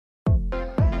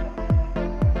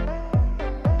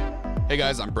Hey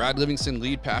guys, I'm Brad Livingston,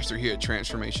 lead pastor here at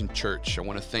Transformation Church. I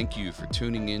want to thank you for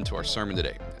tuning in to our sermon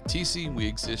today. At TC, we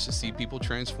exist to see people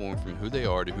transform from who they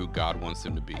are to who God wants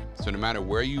them to be. So no matter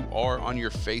where you are on your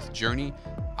faith journey,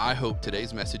 I hope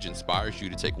today's message inspires you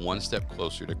to take one step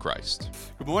closer to Christ.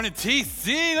 Good morning,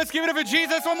 TC. Let's give it up for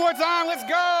Jesus one more time. Let's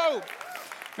go.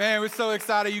 Man, we're so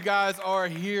excited you guys are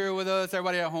here with us,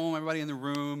 everybody at home, everybody in the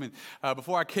room. And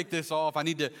before I kick this off, I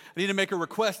need to make a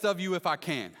request of you if I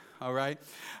can. All right.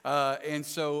 And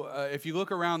so if you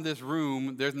look around this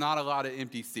room, there's not a lot of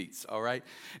empty seats. All right.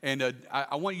 And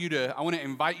I want to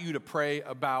invite you to pray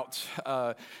about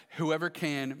whoever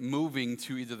can moving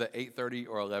to either the 8:30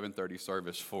 or 11:30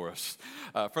 service for us.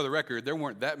 For the record, there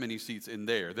weren't that many seats in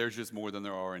there. There's just more than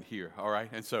there are in here. All right.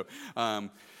 And so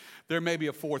there may be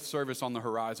a fourth service on the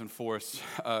horizon for us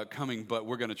coming, but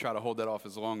we're going to try to hold that off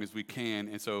as long as we can.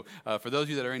 And so for those of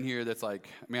you that are in here that's like,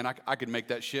 man, I could make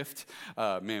that shift,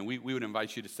 man, we would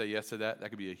invite you to say yes to that. That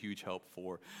could be a huge help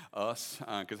for us.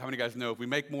 Because how many guys know if we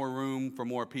make more room for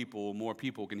more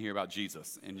people can hear about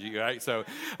Jesus. Right? So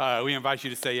we invite you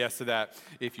to say yes to that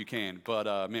if you can.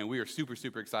 But man, we are super,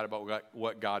 super excited about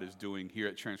what God is doing here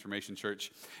at Transformation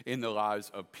Church in the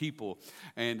lives of people.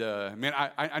 And man,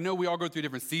 I know we all go through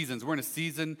different seasons. We're in a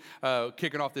season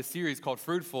kicking off this series called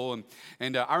Fruitful.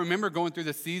 And I remember going through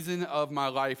the season of my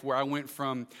life where I went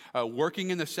from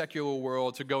working in the secular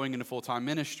world to going into full-time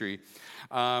ministry.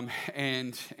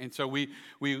 And so we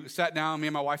sat down, me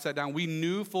and my wife sat down. We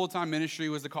knew full-time ministry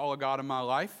was the call of God in my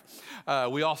life.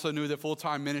 We also knew that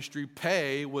full-time ministry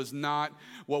pay was not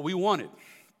what we wanted.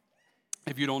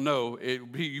 If you don't know,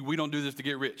 we don't do this to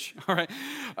get rich, all right?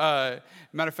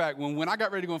 Matter of fact, when I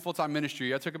got ready to go in full-time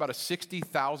ministry, I took about a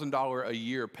 $60,000 a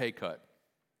year pay cut.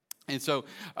 And so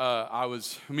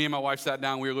me and my wife sat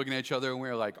down, we were looking at each other, and we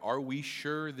were like, are we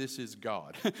sure this is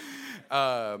God?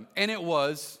 And it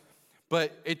was,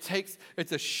 but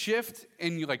it's a shift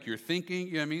in your thinking,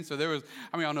 you know what I mean? So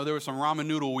y'all know there were some ramen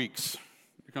noodle weeks.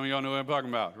 Some of y'all know what I'm talking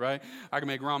about, right? I can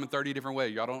make ramen 30 different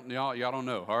ways. Y'all don't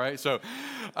know, all right? So,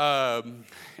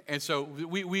 and so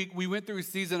we went through a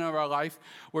season of our life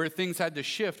where things had to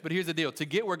shift. But here's the deal: to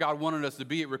get where God wanted us to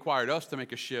be, it required us to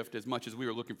make a shift as much as we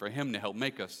were looking for Him to help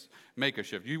make us make a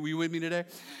shift. You with me today?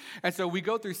 And so we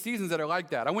go through seasons that are like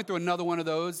that. I went through another one of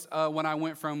those when I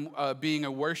went from being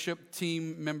a worship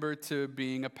team member to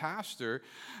being a pastor,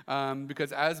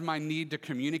 because as my need to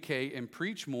communicate and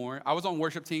preach more, I was on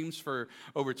worship teams for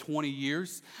over 20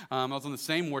 years. I was on the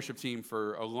same worship team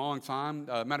for a long time.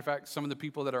 Matter of fact, some of the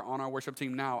people that are on our worship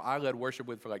team now, I led worship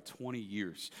with for like 20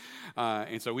 years.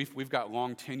 And so we've got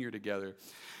long tenure together.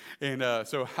 And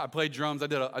so I played drums. I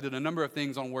did a number of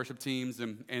things on worship teams,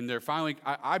 and they're finally.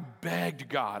 I begged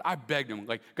God. I begged Him,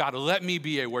 like, God, let me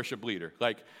be a worship leader.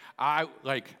 I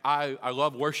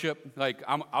love worship.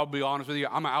 I'll be honest with you.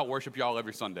 I'm gonna out worship y'all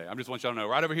every Sunday. I just want y'all to know,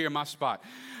 right over here in my spot.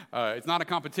 It's not a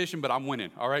competition, but I'm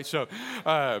winning. All right, so.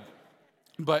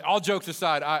 But all jokes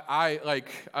aside, I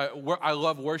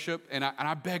love worship, and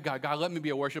I begged God, let me be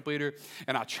a worship leader.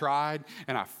 And I tried,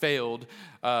 and I failed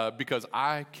because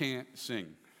I can't sing.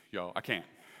 Y'all, I can't,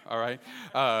 all right?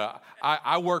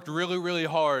 I worked really, really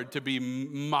hard to be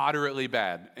moderately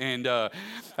bad, and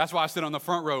that's why I sit on the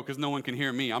front row, because no one can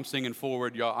hear me. I'm singing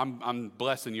forward, y'all. I'm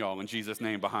blessing y'all in Jesus'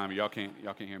 name behind me. Y'all can't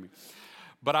hear me.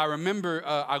 But I remember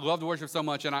I loved worship so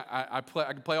much, and I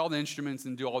could play all the instruments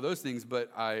and do all those things, but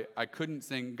I couldn't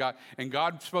sing.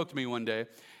 God spoke to me one day.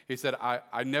 He said,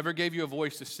 I never gave you a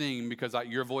voice to sing because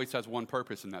your voice has one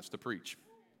purpose, and that's to preach.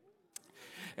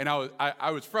 And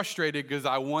I was frustrated because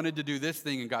I wanted to do this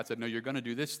thing, and God said, no, you're going to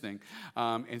do this thing.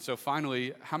 And so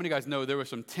finally, how many guys know there was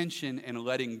some tension in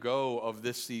letting go of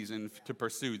this season to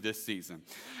pursue this season,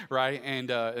 right? And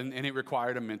it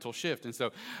required a mental shift. And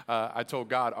so I told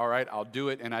God, all right, I'll do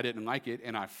it, and I didn't like it,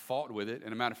 and I fought with it.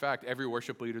 And a matter of fact, every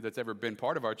worship leader that's ever been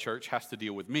part of our church has to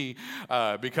deal with me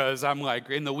because I'm like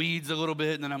in the weeds a little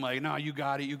bit, and then I'm like, no, you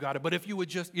got it. But if you would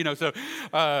just, so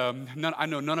I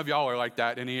know none of y'all are like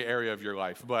that in any area of your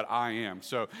life. But I am.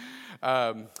 So,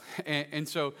 and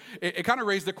so it kind of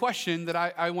raised the question that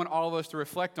I want all of us to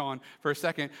reflect on for a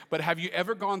second. But have you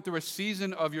ever gone through a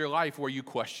season of your life where you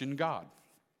questioned God?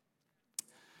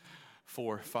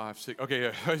 4, 5, 6.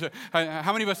 Okay,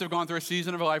 how many of us have gone through a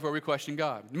season of our life where we question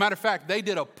God? Matter of fact, they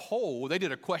did a poll. They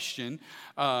did a question.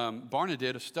 Barna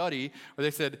did a study where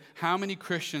they said, how many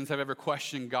Christians have ever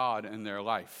questioned God in their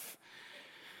life?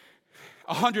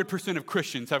 100% of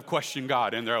Christians have questioned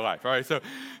God in their life, all right? So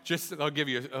I'll give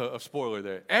you a spoiler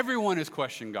there. Everyone has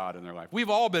questioned God in their life. We've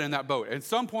all been in that boat. At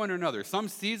some point or another, some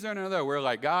season or another, we're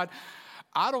like, God,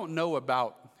 I don't know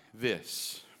about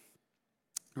this.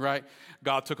 right?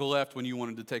 God took a left when you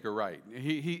wanted to take a right.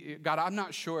 God, I'm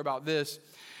not sure about this.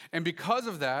 And because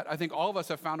of that, I think all of us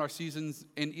have found our seasons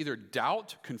in either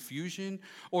doubt, confusion,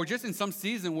 or just in some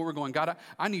season where we're going, God,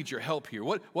 I need your help here.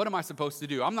 What am I supposed to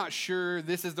do? I'm not sure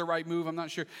this is the right move. I'm not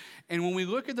sure. And when we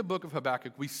look at the book of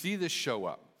Habakkuk, we see this show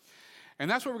up. And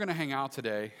that's where we're going to hang out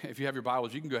today. If you have your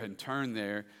Bibles, you can go ahead and turn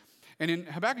there. And in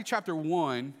Habakkuk chapter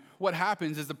 1, what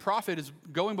happens is the prophet is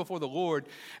going before the Lord,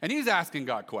 and he's asking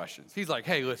God questions. He's like,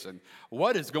 hey, listen,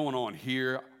 what is going on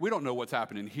here? We don't know what's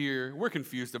happening here. We're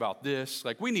confused about this.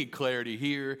 Like, we need clarity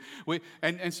here.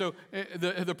 And so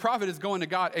the prophet is going to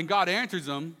God, and God answers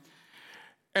him,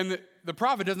 and the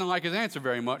prophet doesn't like his answer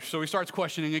very much, so he starts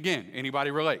questioning again. Anybody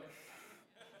relate?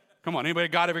 Come on, anybody,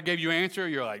 God ever gave you an answer?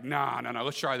 You're like, no,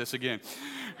 let's try this again.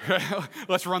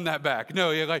 Let's run that back.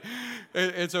 No, you're like,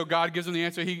 and so God gives him the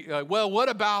answer. Well, what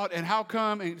about, and how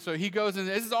come? And so he goes, and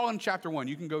this is all in chapter 1.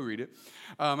 You can go read it.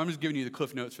 I'm just giving you the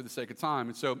cliff notes for the sake of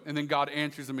time. And then God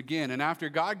answers him again. And after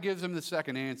God gives him the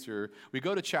second answer, we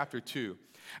go to chapter 2.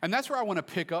 And that's where I want to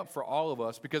pick up for all of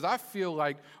us, because I feel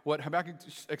like what Habakkuk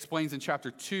explains in chapter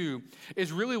 2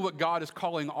 is really what God is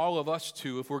calling all of us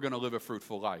to if we're going to live a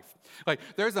fruitful life. Like,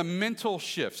 there's a mental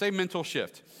shift. Say mental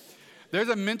shift. There's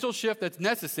a mental shift that's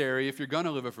necessary if you're going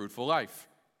to live a fruitful life.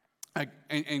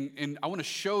 And I want to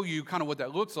show you kind of what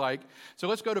that looks like. So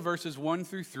let's go to verses 1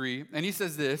 through 3. And he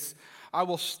says this, I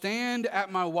will stand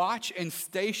at my watch and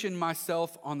station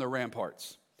myself on the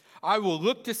ramparts. I will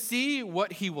look to see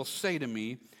what he will say to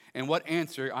me and what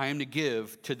answer I am to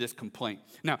give to this complaint.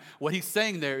 Now, what he's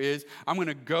saying there is, I'm going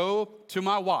to go to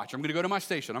my watch. I'm going to go to my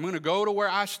station. I'm going to go to where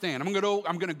I stand. I'm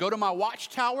going to go to my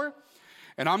watchtower,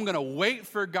 and I'm going to wait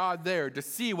for God there to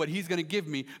see what he's going to give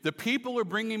me. The people are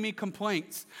bringing me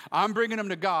complaints. I'm bringing them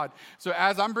to God. So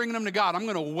as I'm bringing them to God, I'm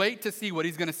going to wait to see what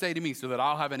he's going to say to me so that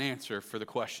I'll have an answer for the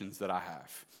questions that I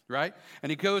have, right? And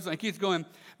he goes and keeps going.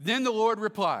 Then the Lord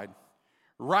replied,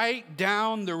 write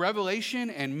down the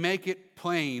revelation and make it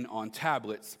plain on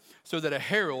tablets so that a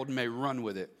herald may run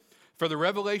with it. For the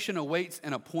revelation awaits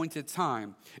an appointed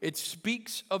time. It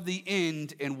speaks of the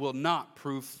end and will not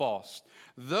prove false.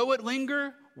 Though it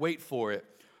linger, wait for it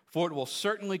will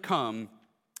certainly come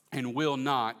and will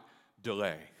not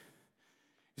delay.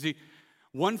 You see,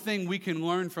 one thing we can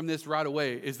learn from this right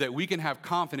away is that we can have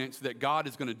confidence that God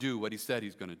is going to do what he said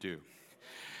he's going to do.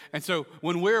 And so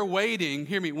when we're waiting,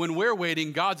 hear me, when we're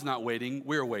waiting, God's not waiting,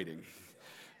 we're waiting.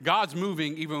 God's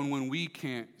moving even when we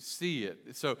can't see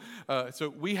it. So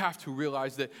we have to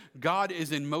realize that God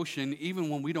is in motion even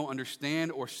when we don't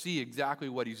understand or see exactly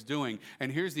what he's doing. And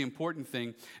here's the important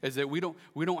thing is that we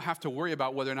don't have to worry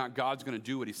about whether or not God's going to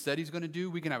do what he said he's going to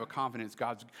do. We can have a confidence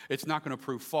it's not going to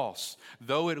prove false.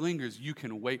 Though it lingers, you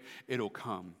can wait, it'll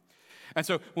come. And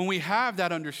so when we have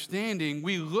that understanding,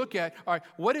 we look at, all right,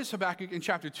 what is Habakkuk in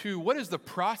chapter 2? What is the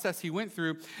process he went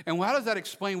through? And how does that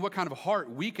explain what kind of heart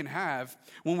we can have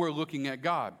when we're looking at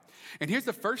God? And here's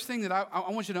the first thing that I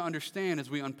want you to understand as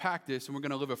we unpack this and we're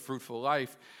going to live a fruitful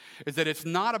life, is that it's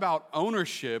not about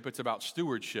ownership, it's about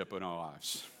stewardship in our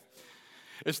lives.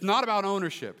 It's not about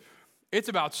ownership. It's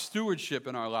about stewardship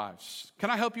in our lives. Can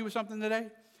I help you with something today?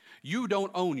 You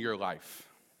don't own your life.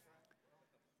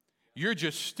 You're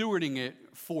just stewarding it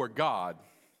for God.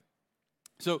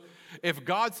 So if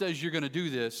God says you're going to do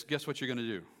this, guess what you're going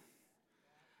to do?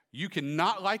 You can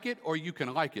not like it or you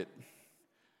can like it,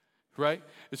 right?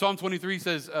 Psalm 23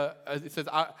 says,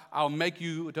 I'll make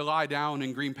you to lie down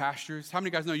in green pastures. How many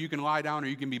of you guys know you can lie down or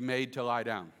you can be made to lie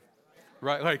down?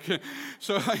 Right? Like,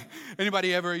 so like,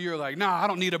 anybody ever, you're like, nah, I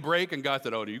don't need a break. And God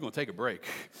said, oh, you're going to take a break.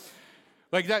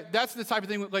 Like that's the type of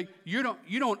thing, like you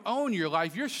don't own your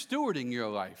life, you're stewarding your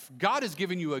life. God has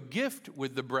given you a gift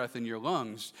with the breath in your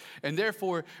lungs, and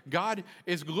therefore God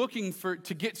is looking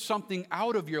to get something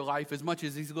out of your life as much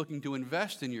as he's looking to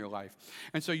invest in your life.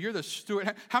 And so you're the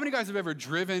steward. How many guys have ever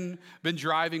been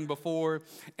driving before,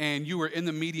 and you were in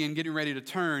the median getting ready to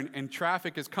turn, and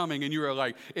traffic is coming, and you were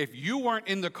like, if you weren't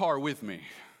in the car with me.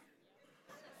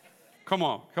 Come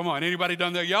on. Anybody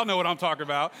done that? Y'all know what I'm talking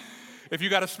about. If you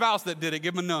got a spouse that did it,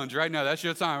 give them a nudge right now. That's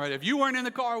your time, right? If you weren't in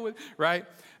the car with, right?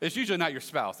 It's usually not your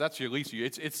spouse. That's your least.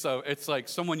 It's like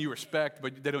someone you respect,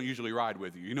 but they don't usually ride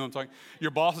with you. You know what I'm talking?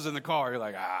 Your boss is in the car. You're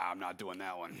like, I'm not doing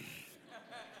that one,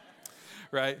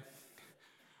 right?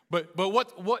 But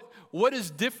what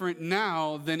is different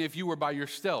now than if you were by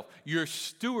yourself? You're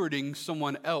stewarding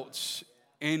someone else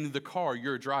in the car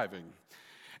you're driving.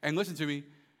 And listen to me.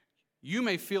 You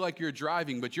may feel like you're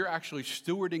driving, but you're actually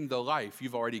stewarding the life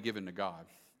you've already given to God.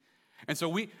 And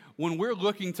so when we're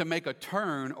looking to make a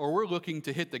turn or we're looking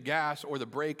to hit the gas or the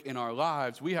brake in our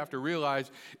lives, we have to realize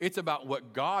it's about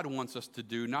what God wants us to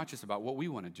do, not just about what we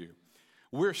want to do.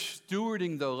 We're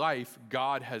stewarding the life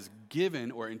God has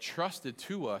given or entrusted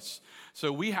to us.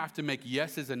 So we have to make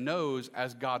yeses and nos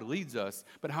as God leads us.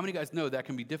 But how many guys know that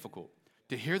can be difficult?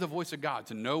 To hear the voice of God,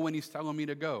 to know when he's telling me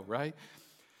to go, right?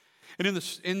 And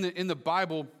in the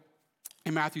Bible,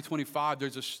 in Matthew 25,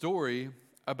 there's a story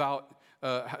about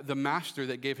the master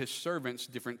that gave his servants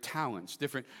different talents,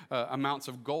 different amounts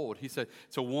of gold. He said,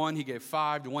 to one he gave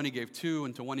 5, to one he gave 2,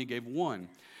 and to one he gave 1.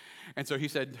 And so he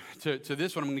said, to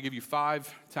this one I'm going to give you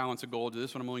 5 talents of gold, to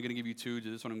this one I'm only going to give you 2,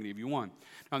 to this one I'm going to give you 1.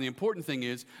 Now the important thing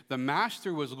is, the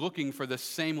master was looking for the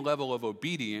same level of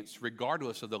obedience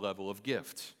regardless of the level of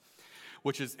gift.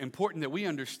 Which is important that we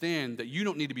understand that you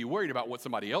don't need to be worried about what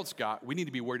somebody else got. We need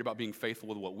to be worried about being faithful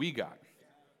with what we got.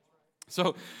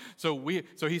 So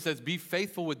he says, be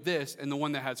faithful with this, and the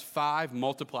one that has 5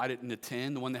 multiplied it into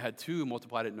 10. The one that had 2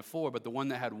 multiplied it into 4. But the one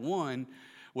that had 1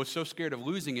 was so scared of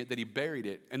losing it that he buried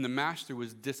it, and the master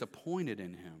was disappointed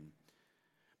in him.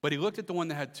 But he looked at the one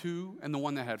that had 2 and the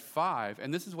one that had 5,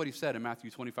 and this is what he said in Matthew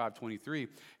 25:23.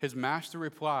 His master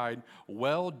replied,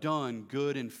 well done,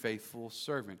 good and faithful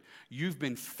servant. You've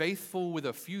been faithful with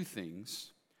a few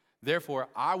things, therefore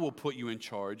I will put you in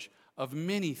charge of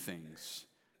many things.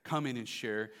 Come in and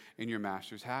share in your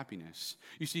master's happiness.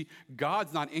 You see,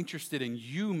 God's not interested in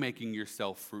you making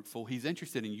yourself fruitful. He's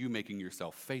interested in you making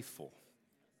yourself faithful.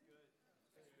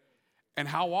 And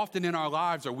how often in our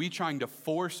lives are we trying to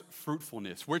force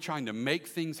fruitfulness? We're trying to make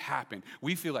things happen.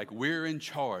 We feel like we're in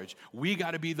charge. We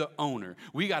got to be the owner.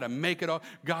 We got to make it all.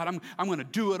 God, I'm going to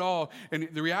do it all. And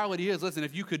the reality is, listen,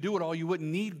 if you could do it all, you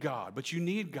wouldn't need God. But you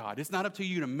need God. It's not up to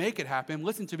you to make it happen.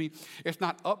 Listen to me. It's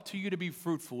not up to you to be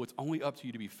fruitful. It's only up to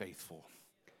you to be faithful.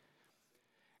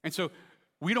 And so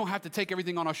we don't have to take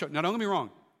everything on our shoulder. Now, don't get me wrong.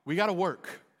 We got to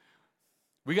work.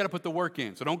 We got to put the work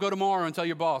in. So don't go tomorrow and tell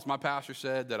your boss, my pastor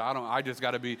said that I'm just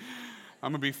going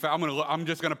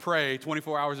to pray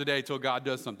 24 hours a day till God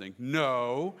does something.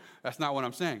 No, that's not what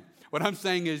I'm saying. What I'm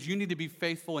saying is you need to be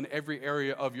faithful in every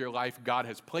area of your life God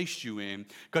has placed you in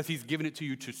because he's given it to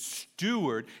you to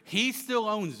steward. He still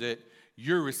owns it.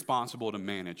 You're responsible to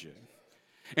manage it.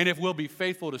 And if we'll be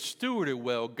faithful to steward it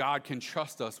well, God can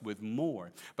trust us with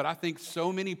more. But I think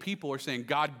so many people are saying,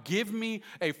 God, give me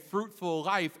a fruitful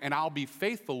life and I'll be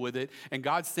faithful with it. And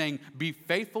God's saying, be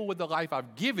faithful with the life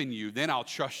I've given you, then I'll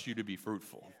trust you to be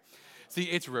fruitful. See,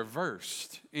 it's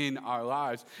reversed in our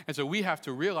lives. And so we have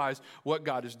to realize what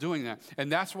God is doing that. And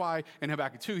that's why in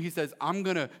Habakkuk 2, he says, I'm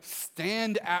going to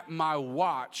stand at my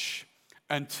watch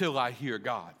until I hear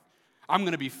God. I'm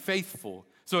going to be faithful.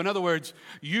 So in other words,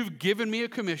 you've given me a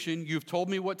commission, you've told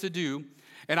me what to do,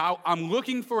 and I'm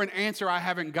looking for an answer I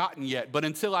haven't gotten yet, but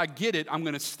until I get it, I'm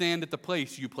going to stand at the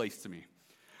place you placed to me.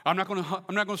 I'm not going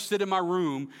to sit in my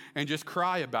room and just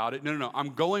cry about it. No.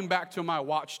 I'm going back to my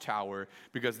watchtower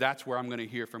because that's where I'm going to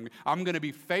hear from you. I'm going to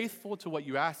be faithful to what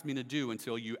you asked me to do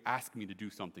until you ask me to do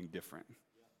something different.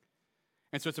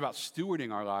 And so it's about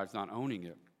stewarding our lives, not owning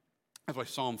it. That's why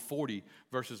Psalm 40,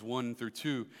 verses 1 through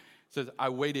 2 says, I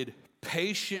waited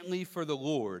patiently for the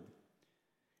Lord,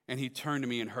 and he turned to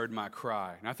me and heard my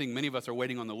cry. And I think many of us are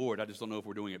waiting on the Lord. I just don't know if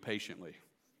we're doing it patiently.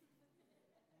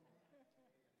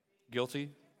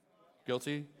 Guilty?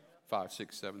 5,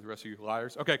 6, 7. The rest of you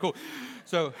liars? Okay, cool.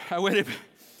 So I waited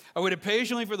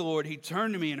patiently for the Lord. He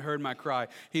turned to me and heard my cry.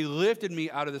 He lifted me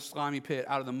out of the slimy pit,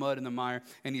 out of the mud and the mire,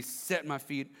 and he set my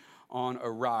feet on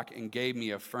a rock and gave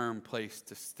me a firm place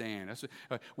to stand.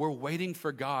 We're waiting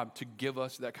for God to give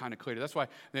us that kind of clarity. That's why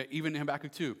even in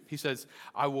Habakkuk 2, he says,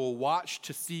 I will watch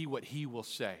to see what he will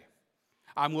say.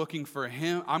 I'm looking for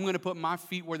him. I'm going to put my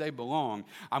feet where they belong.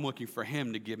 I'm looking for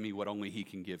him to give me what only he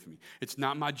can give me. It's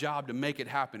not my job to make it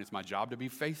happen. It's my job to be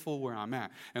faithful where I'm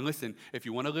at. And listen, if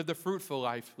you want to live the fruitful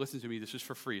life, listen to me. This is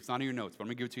for free. It's not in your notes, but I'm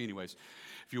going to give it to you anyways.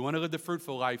 If you want to live the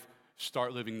fruitful life,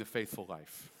 start living the faithful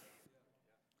life.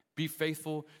 Be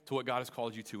faithful to what God has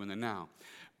called you to in the now.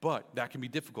 But that can be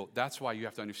difficult. That's why you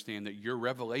have to understand that your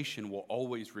revelation will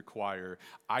always require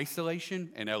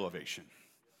isolation and elevation.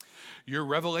 Your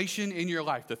revelation in your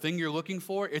life, the thing you're looking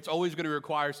for, it's always going to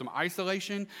require some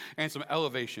isolation and some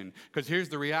elevation. Because here's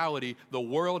the reality, the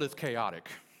world is chaotic.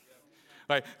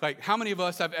 Like how many of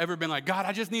us have ever been like, God,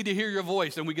 I just need to hear your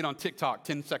voice, and we get on TikTok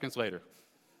 10 seconds later.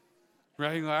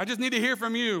 Right? Like, I just need to hear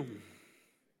from you.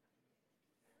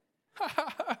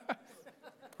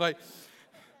 like,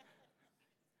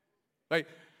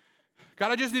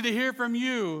 God, I just need to hear from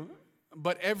you.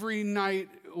 But every night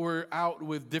we're out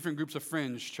with different groups of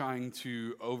friends trying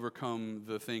to overcome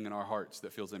the thing in our hearts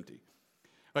that feels empty.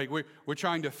 Like we're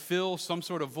trying to fill some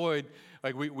sort of void.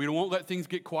 Like we won't let things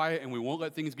get quiet and we won't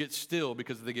let things get still,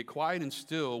 because if they get quiet and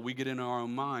still, we get in our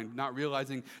own mind, not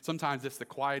realizing sometimes it's the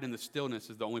quiet and the stillness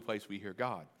is the only place we hear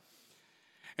God.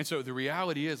 And so the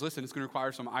reality is, listen, it's going to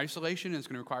require some isolation and it's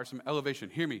going to require some elevation.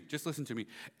 Hear me, just listen to me.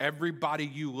 Everybody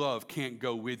you love can't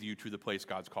go with you to the place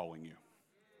God's calling you.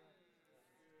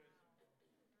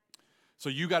 So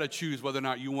you got to choose whether or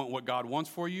not you want what God wants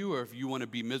for you, or if you want to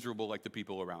be miserable like the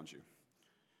people around you.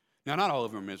 Now, not all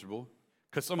of them are miserable,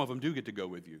 because some of them do get to go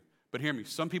with you. But hear me,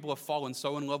 some people have fallen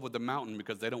so in love with the mountain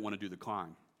because they don't want to do the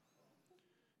climb.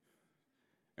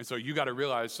 And so you got to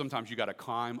realize sometimes you got to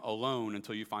climb alone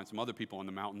until you find some other people on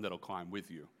the mountain that'll climb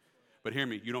with you. But hear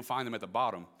me, you don't find them at the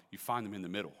bottom, you find them in the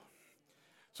middle.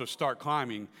 So start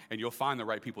climbing, and you'll find the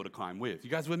right people to climb with.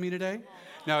 You guys with me today?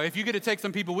 Now, if you get to take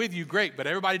some people with you, great, but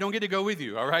everybody don't get to go with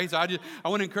you, all right? So I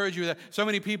want to encourage you that so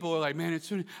many people are like, man, I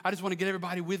just want to get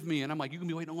everybody with me. And I'm like, you can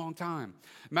be waiting a long time.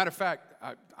 Matter of fact,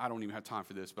 I don't even have time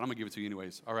for this, but I'm going to give it to you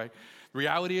anyways, all right? The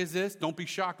reality is this: don't be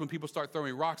shocked when people start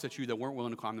throwing rocks at you that weren't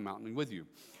willing to climb the mountain with you.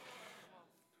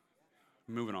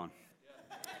 Moving on.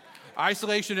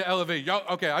 Isolation and elevation.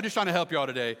 Y'all, okay, I'm just trying to help y'all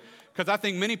today, because I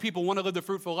think many people want to live the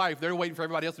fruitful life. They're waiting for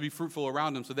everybody else to be fruitful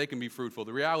around them so they can be fruitful.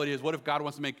 The reality is, what if God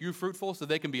wants to make you fruitful so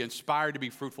they can be inspired to be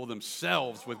fruitful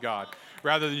themselves with God,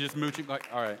 rather than just mooching like,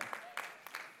 all right.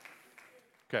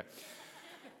 Okay.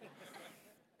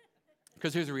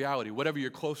 Because here's the reality. Whatever you're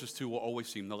closest to will always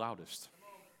seem the loudest.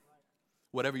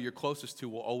 Whatever you're closest to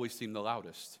will always seem the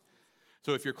loudest.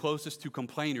 So if you're closest to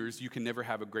complainers, you can never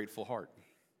have a grateful heart.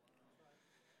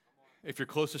 If you're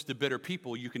closest to bitter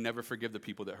people, you can never forgive the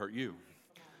people that hurt you.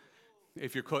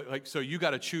 If you're so you got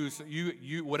to choose.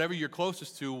 You whatever you're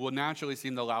closest to will naturally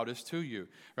seem the loudest to you,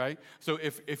 right? So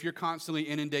if you're constantly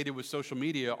inundated with social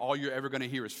media, all you're ever going to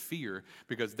hear is fear,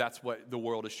 because that's what the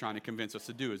world is trying to convince us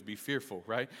to do, is be fearful,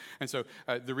 right? And so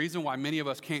the reason why many of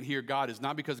us can't hear God is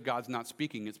not because God's not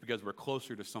speaking; it's because we're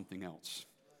closer to something else.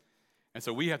 And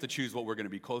so we have to choose what we're going to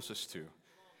be closest to.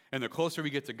 And the closer we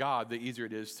get to God, the easier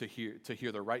it is to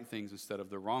hear the right things instead of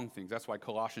the wrong things. That's why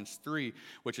Colossians 3,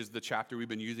 which is the chapter we've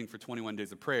been using for 21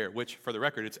 days of prayer, which, for the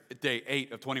record, it's day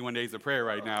 8 of 21 days of prayer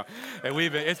right now. And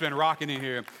it's been rocking in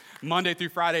here. Monday through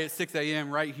Friday at 6 a.m.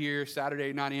 right here, Saturday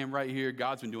at 9 a.m. right here.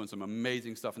 God's been doing some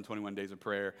amazing stuff in 21 days of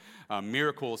prayer.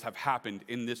 Miracles have happened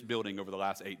in this building over the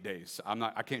last 8 days.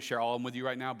 I can't share all of them with you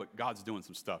right now, but God's doing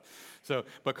some stuff.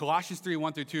 But Colossians 3,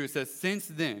 1 through 2, it says, "Since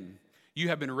then, you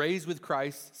have been raised with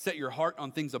Christ. Set your heart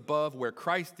on things above, where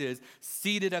Christ is,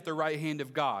 seated at the right hand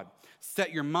of God.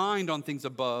 Set your mind on things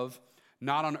above,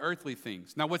 not on earthly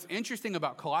things." Now, what's interesting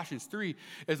about Colossians 3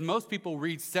 is most people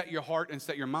read "set your heart" and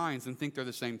 "set your minds" and think they're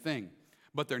the same thing,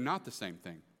 but they're not the same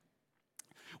thing.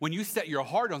 When you set your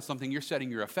heart on something, you're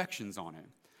setting your affections on it.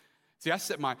 See, I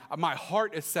set my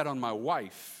heart is set on my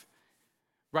wife.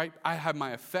 Right? I have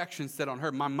my affection set on her.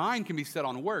 My mind can be set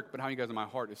on work, but how you guys, my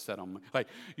heart is set on,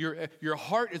 your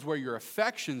heart is where your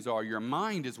affections are. Your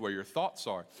mind is where your thoughts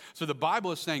are. So the Bible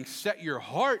is saying, set your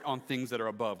heart on things that are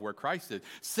above, where Christ is.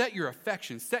 Set your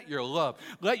affection, set your love.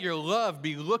 Let your love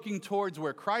be looking towards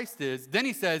where Christ is. Then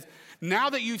he says, now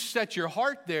that you've set your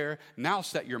heart there, now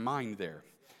set your mind there.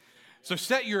 So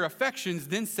set your affections,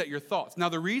 then set your thoughts. Now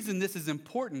the reason this is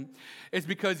important is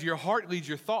because your heart leads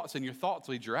your thoughts, and your thoughts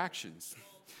lead your actions.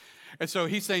 And so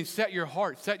he's saying, set your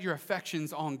heart, set your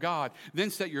affections on God, then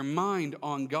set your mind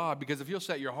on God. Because if you'll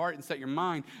set your heart and set your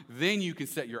mind, then you can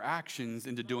set your actions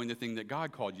into doing the thing that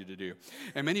God called you to do.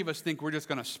 And many of us think we're just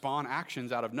going to spawn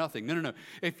actions out of nothing. No.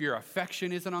 If your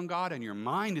affection isn't on God and your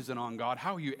mind isn't on God,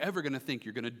 how are you ever going to think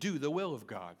you're going to do the will of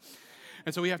God?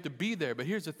 And so we have to be there. But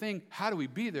here's the thing, how do we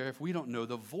be there if we don't know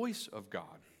the voice of God?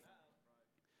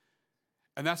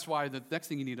 And that's why the next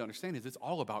thing you need to understand is it's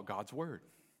all about God's word.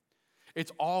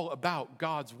 It's all about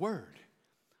God's word.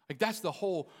 Like, that's the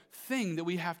whole thing that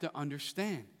we have to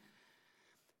understand.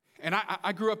 And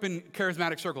I grew up in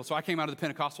charismatic circles, so I came out of the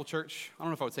Pentecostal church. I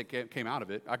don't know if I would say came out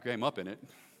of it. I came up in it.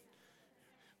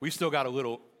 We still got a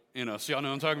little in us. Y'all know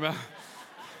what I'm talking about?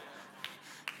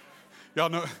 Y'all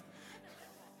know?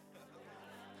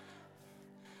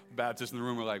 Baptists in the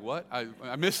room are like, what?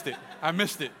 I missed it. I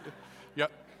missed it. Y'all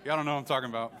don't know what I'm talking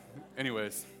about.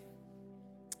 Anyways.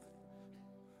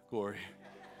 Glory.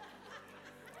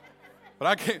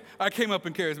 But I came up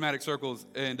in charismatic circles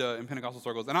and in Pentecostal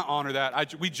circles, and I honor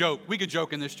that. We joke. We could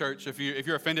joke in this church. If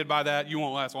you're offended by that, you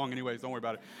won't last long anyways. Don't worry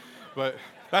about it. But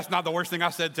that's not the worst thing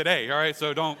I said today, all right?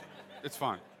 So it's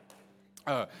fine.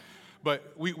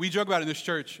 But we joke about it in this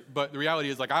church, but the reality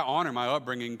is, like, I honor my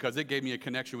upbringing because it gave me a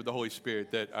connection with the Holy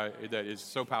Spirit that is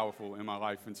so powerful in my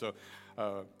life. And so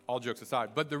all jokes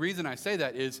aside. But the reason I say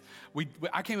that is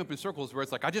I came up in circles where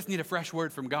it's like, I just need a fresh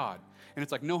word from God. And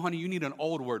it's like, no, honey, you need an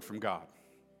old word from God.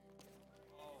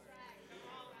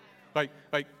 Like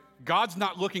God's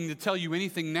not looking to tell you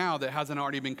anything now that hasn't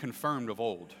already been confirmed of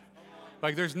old.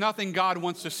 Like there's nothing God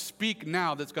wants to speak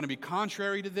now that's going to be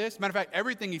contrary to this. Matter of fact,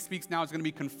 everything he speaks now is going to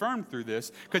be confirmed through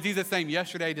this because he's the same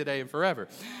yesterday, today, and forever.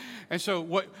 And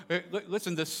so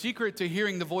listen, the secret to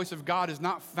hearing the voice of God is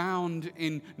not found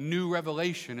in new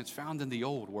revelation. It's found in the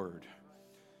old word.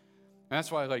 And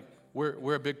that's why like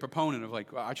we're a big proponent of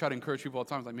like, I try to encourage people all the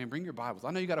time. It's like, man, bring your Bibles.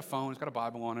 I know you got a phone, it's got a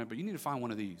Bible on it, but you need to find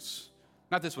one of these.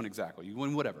 Not this one exactly, you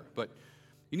win whatever, but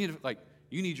you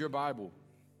need your Bible.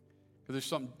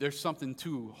 Because there's something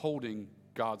to holding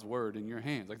God's word in your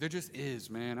hands. Like there just is,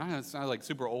 man. I know it sounds like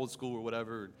super old school or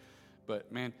whatever,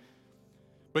 but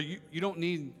you don't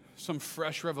need some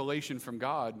fresh revelation from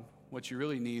God. What you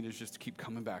really need is just to keep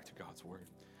coming back to God's word.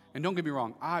 And don't get me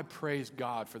wrong, I praise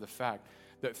God for the fact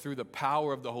that through the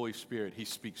power of the Holy Spirit, he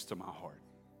speaks to my heart.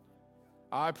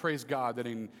 I praise God that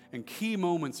in key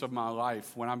moments of my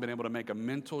life, when I've been able to make a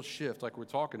mental shift like we're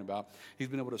talking about, he's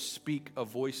been able to speak a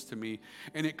voice to me,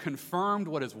 and it confirmed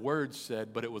what his words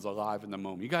said, but it was alive in the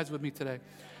moment. You guys with me today?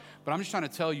 But I'm just trying to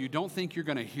tell you, don't think you're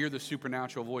going to hear the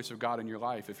supernatural voice of God in your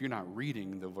life if you're not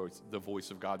reading the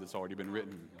voice of God that's already been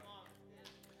written.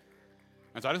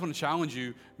 And so I just want to challenge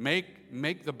you,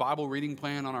 make the Bible reading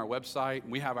plan on our website.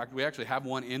 We actually have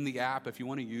one in the app if you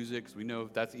want to use it, because we know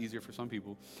that's easier for some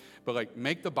people. But like,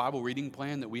 make the Bible reading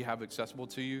plan that we have accessible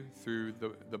to you through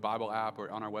the Bible app or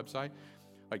on our website.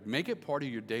 Like, make it part of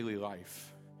your daily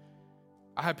life.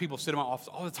 I have people sit in my office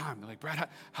all the time. They're like, Brad,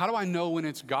 how do I know when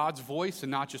it's God's voice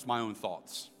and not just my own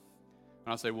thoughts?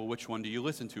 And I'll say, well, which one do you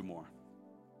listen to more?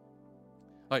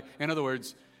 Like, in other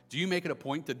words, do you make it a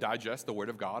point to digest the Word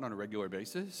of God on a regular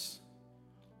basis?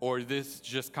 Or is this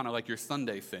just kind of like your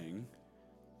Sunday thing,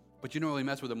 but you don't really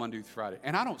mess with it Monday through Friday?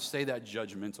 And I don't say that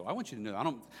judgmental. I want you to know,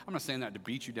 I'm not saying that to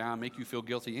beat you down, make you feel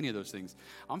guilty, any of those things.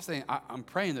 I'm saying, I'm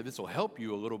praying that this will help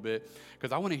you a little bit,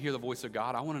 because I want to hear the voice of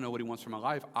God. I want to know what he wants for my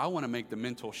life. I want to make the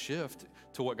mental shift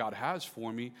to what God has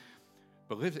for me.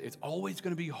 But listen, it's always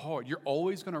going to be hard. You're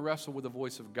always going to wrestle with the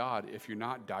voice of God if you're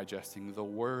not digesting the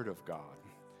Word of God.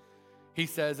 He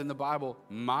says in the Bible,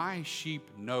 my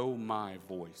sheep know my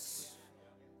voice.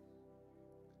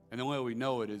 And the way we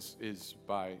know it is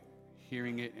by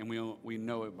hearing it, and we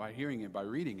know it by hearing it, by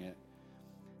reading it.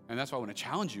 And that's what I want to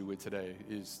challenge you with today,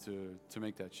 is to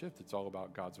make that shift. It's all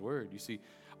about God's word. You see,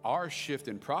 our shift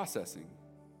in processing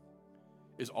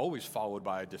is always followed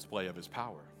by a display of his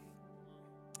power.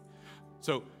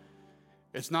 So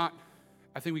it's not,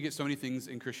 I think we get so many things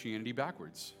in Christianity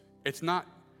backwards. It's not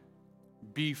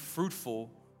be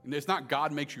fruitful. It's not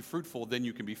God makes you fruitful, then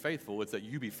you can be faithful. It's that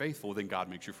you be faithful, then God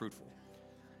makes you fruitful.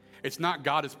 It's not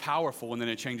God is powerful and then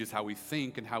it changes how we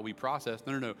think and how we process.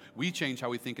 No. We change how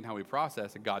we think and how we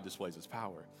process, and God displays his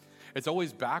power. It's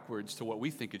always backwards to what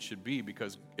we think it should be,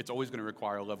 because it's always going to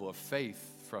require a level of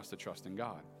faith for us to trust in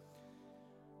God.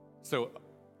 So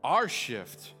our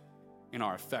shift in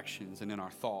our affections and in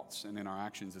our thoughts and in our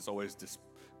actions is always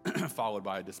followed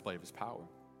by a display of his power.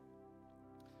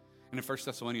 And in 1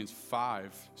 Thessalonians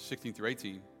 5, 16 through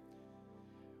 18,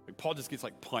 Paul just gets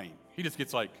like plain. He just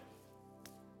gets like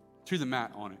to the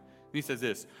mat on it. And he says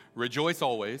this: rejoice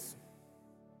always.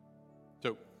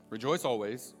 So, rejoice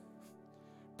always.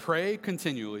 Pray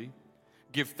continually.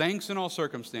 Give thanks in all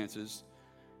circumstances.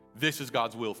 This is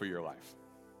God's will for your life.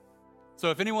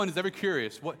 So if anyone is ever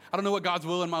curious, I don't know what God's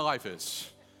will in my life is,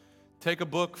 take a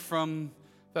book from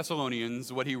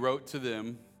Thessalonians, what he wrote to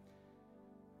them,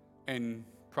 and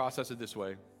process it this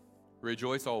way: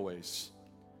 rejoice always.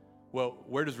 Well,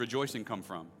 where does rejoicing come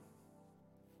from?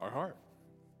 Our heart.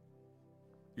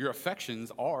 Your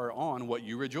affections are on what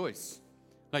you rejoice.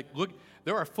 Like, look,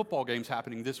 there are football games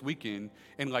happening this weekend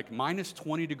in like minus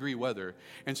 20 degree weather,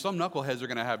 and some knuckleheads are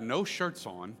going to have no shirts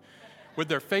on with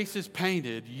their faces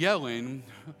painted, yelling.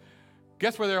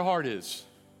 Guess where their heart is?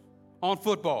 On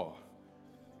football.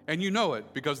 And you know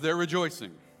it because they're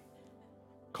rejoicing.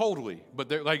 Coldly, but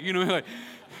they're like, like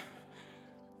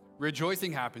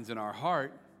rejoicing happens in our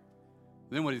heart.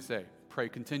 Then what does he say? Pray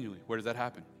continually. Where does that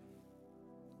happen?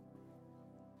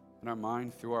 In our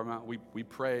mind, through our mouth. We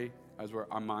pray as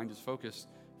our mind is focused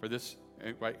for this,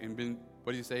 right? And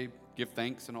what do you say? Give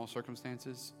thanks in all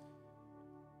circumstances.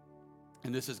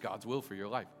 And this is God's will for your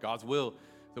life. God's will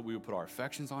that we would put our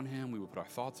affections on him, we would put our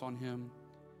thoughts on him,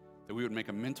 that we would make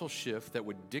a mental shift that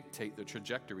would dictate the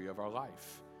trajectory of our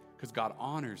life, because God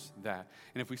honors that.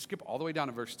 And if we skip all the way down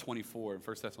to verse 24 in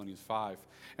 1 Thessalonians 5,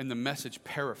 and the Message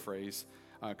paraphrase,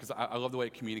 because I love the way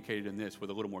it communicated in this with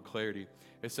a little more clarity.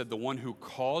 It said, the one who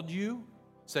called you,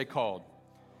 say called,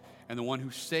 and the one who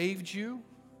saved you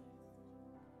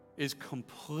is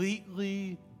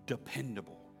completely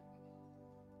dependable.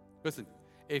 Listen,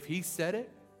 if he said it,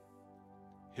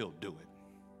 he'll do it.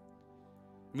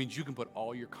 It means you can put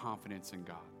all your confidence in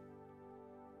God.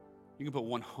 You can put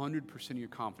 100% of your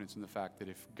confidence in the fact that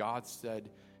if God said,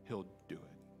 he'll do it.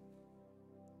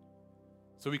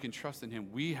 So we can trust in him.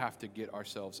 We have to get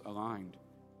ourselves aligned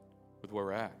with where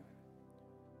we're at.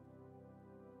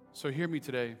 So hear me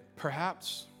today.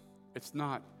 Perhaps it's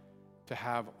not to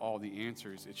have all the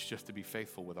answers. It's just to be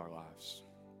faithful with our lives.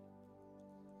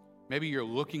 Maybe you're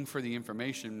looking for the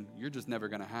information you're just never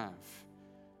going to have.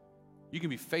 You can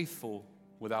be faithful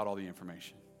without all the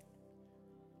information.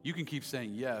 You can keep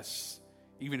saying yes,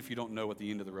 even if you don't know what the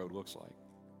end of the road looks like.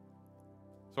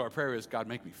 So our prayer is, God,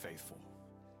 make me faithful.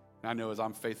 And I know as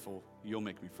I'm faithful, you'll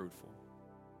make me fruitful.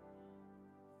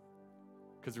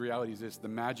 Because the reality is this, the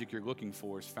magic you're looking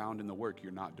for is found in the work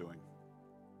you're not doing.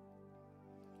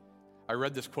 I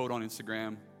read this quote on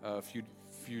Instagram a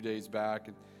few days back,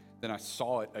 and then I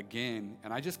saw it again,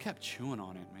 and I just kept chewing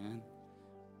on it, man.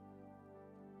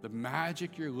 The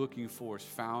magic you're looking for is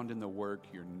found in the work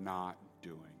you're not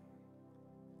doing.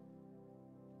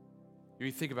 When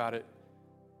you think about it,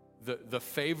 the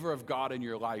favor of God in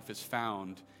your life is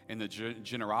found in the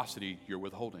generosity you're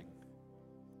withholding.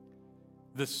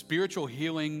 The spiritual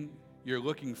healing you're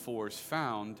looking for is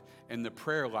found in the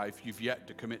prayer life you've yet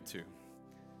to commit to.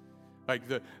 Like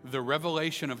the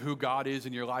revelation of who God is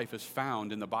in your life is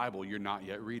found in the Bible you're not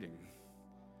yet reading.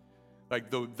 Like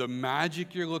the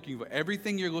magic you're looking for,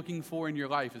 everything you're looking for in your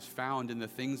life is found in the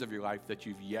things of your life that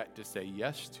you've yet to say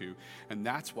yes to. And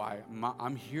that's why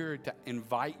I'm here to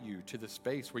invite you to the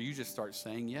space where you just start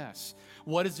saying yes.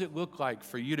 What does it look like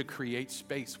for you to create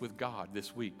space with God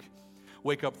this week?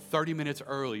 Wake up 30 minutes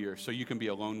earlier so you can be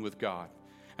alone with God.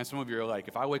 And some of you are like,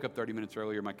 if I wake up 30 minutes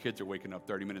earlier, my kids are waking up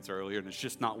 30 minutes earlier, and it's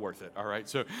just not worth it, all right?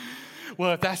 So,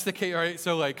 well, if that's the case, all right,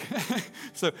 so like,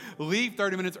 so leave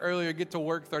 30 minutes earlier, get to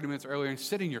work 30 minutes earlier, and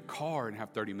sit in your car and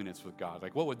have 30 minutes with God.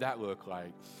 Like, what would that look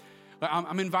like?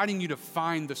 I'm inviting you to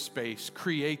find the space,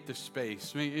 create the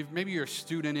space. Maybe you're a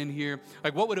student in here.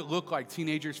 Like, what would it look like,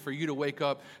 teenagers, for you to wake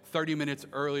up 30 minutes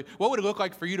early? What would it look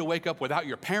like for you to wake up without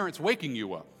your parents waking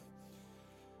you up?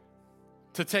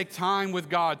 To take time with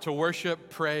God to worship,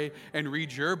 pray, and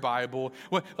read your Bible.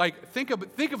 Well, like, think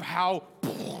of how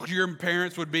your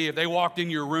parents would be if they walked in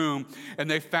your room and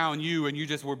they found you and you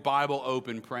just were Bible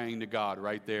open praying to God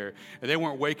right there. And they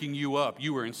weren't waking you up.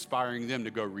 You were inspiring them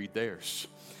to go read theirs.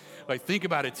 Like, think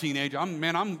about it, teenager.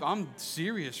 I'm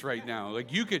serious right now.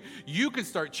 Like, you could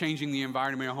start changing the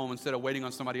environment in your home instead of waiting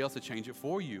on somebody else to change it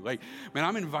for you. Like, man,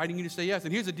 I'm inviting you to say yes.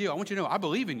 And here's the deal. I want you to know, I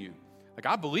believe in you. Like,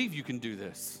 I believe you can do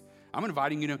this. I'm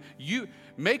inviting you to, you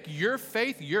make your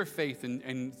faith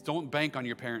and don't bank on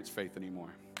your parents' faith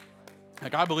anymore.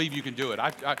 Like, I believe you can do it.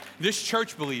 This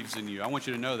church believes in you. I want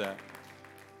you to know that.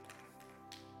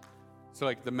 So,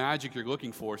 like, the magic you're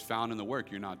looking for is found in the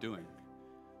work you're not doing.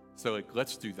 So, like,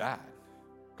 let's do that.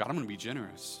 God, I'm going to be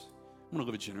generous. I'm going to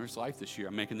live a generous life this year.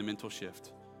 I'm making the mental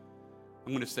shift.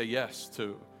 I'm going to say yes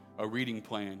to a reading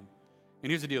plan.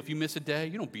 And here's the deal. If you miss a day,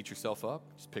 you don't beat yourself up.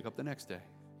 Just pick up the next day.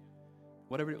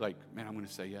 Whatever, like, man, I'm going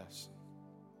to say yes.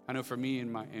 I know for me and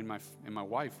my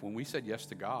wife, when we said yes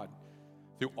to God,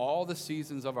 through all the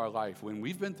seasons of our life, when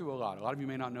we've been through a lot of you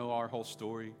may not know our whole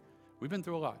story. We've been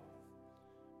through a lot,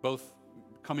 both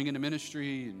coming into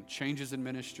ministry and changes in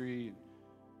ministry,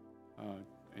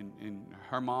 and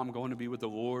her mom going to be with the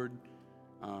Lord,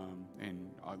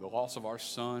 and the loss of our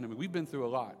son. I mean, we've been through a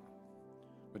lot.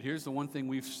 But here's the one thing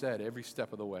we've said every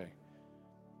step of the way.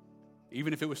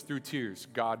 Even if it was through tears,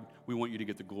 God, we want you to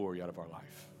get the glory out of our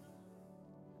life.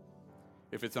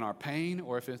 If it's in our pain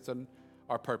or if it's in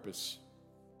our purpose,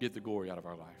 get the glory out of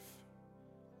our life.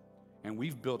 And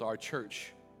we've built our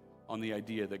church on the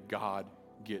idea that God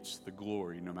gets the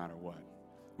glory no matter what.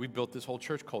 We've built this whole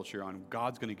church culture on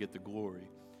God's going to get the glory.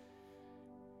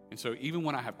 And so even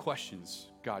when I have questions,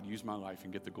 God, use my life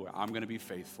and get the glory. I'm going to be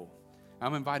faithful.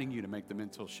 I'm inviting you to make the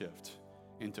mental shift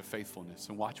into faithfulness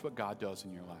and watch what God does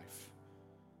in your life.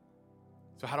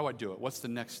 So how do I do it? What's the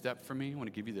next step for me? I want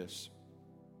to give you this.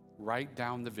 Write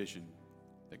down the vision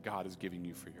that God is giving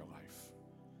you for your life.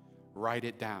 Write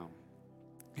it down.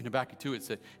 In the back of 2,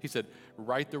 he said,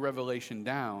 write the revelation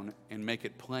down and make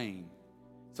it plain.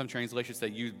 Some translations say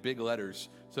use big letters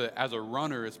so that as a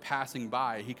runner is passing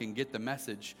by, he can get the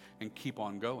message and keep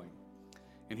on going.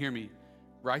 And hear me,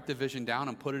 write the vision down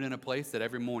and put it in a place that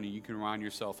every morning you can remind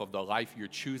yourself of the life you're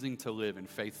choosing to live in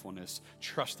faithfulness,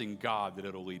 trusting God that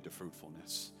it'll lead to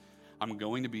fruitfulness. I'm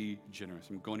going to be generous.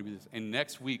 I'm going to be this. And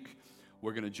next week,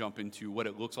 we're going to jump into what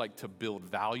it looks like to build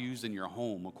values in your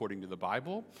home according to the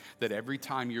Bible, that every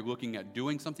time you're looking at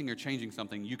doing something or changing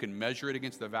something, you can measure it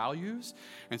against the values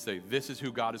and say, this is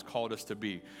who God has called us to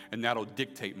be. And that'll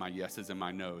dictate my yeses and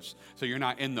my nos. So you're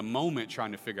not in the moment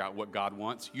trying to figure out what God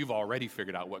wants. You've already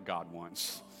figured out what God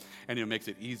wants. And it makes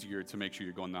it easier to make sure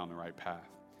you're going down the right path.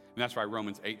 And that's why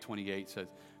Romans 8:28 says,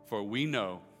 for we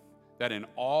know that in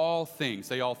all things,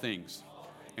 say all things,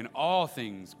 in all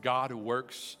things, God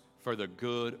works for the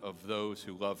good of those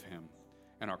who love him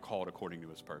and are called according to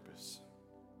his purpose.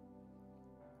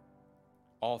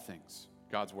 All things,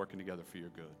 God's working together for your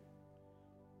good.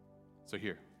 So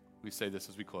here, we say this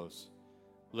as we close.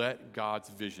 Let God's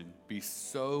vision be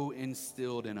so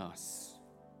instilled in us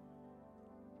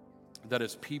that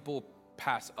as people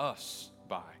pass us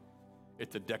by,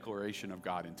 it's a declaration of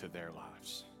God into their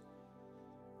lives.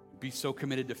 Be so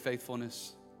committed to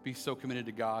faithfulness. Be so committed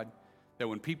to God that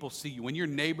when people see you, when your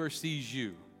neighbor sees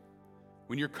you,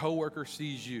 when your coworker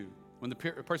sees you, when the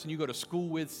person you go to school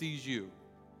with sees you,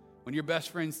 when your best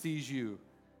friend sees you,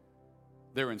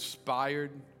 they're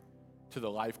inspired to the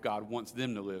life God wants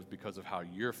them to live because of how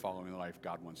you're following the life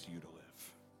God wants you to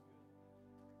live.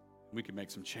 We can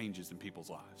make some changes in people's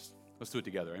lives. Let's do it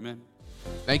together, amen?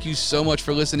 Thank you so much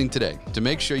for listening today. To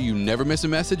make sure you never miss a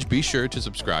message, be sure to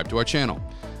subscribe to our channel.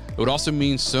 It would also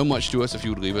mean so much to us if you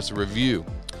would leave us a review.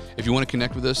 If you want to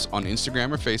connect with us on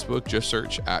Instagram or Facebook, just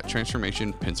search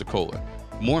 @Transformation Pensacola.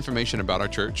 For more information about our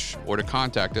church or to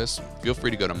contact us, feel free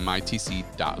to go to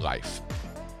mytc.life.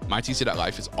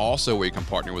 MyTC.life is also where you can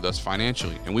partner with us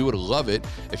financially, and we would love it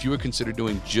if you would consider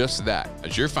doing just that,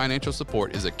 as your financial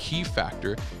support is a key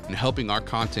factor in helping our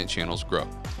content channels grow.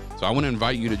 So I want to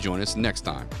invite you to join us next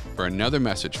time for another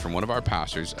message from one of our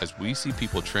pastors as we see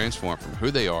people transform from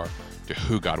who they are to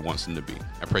who God wants them to be.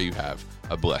 I pray you have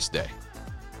a blessed day.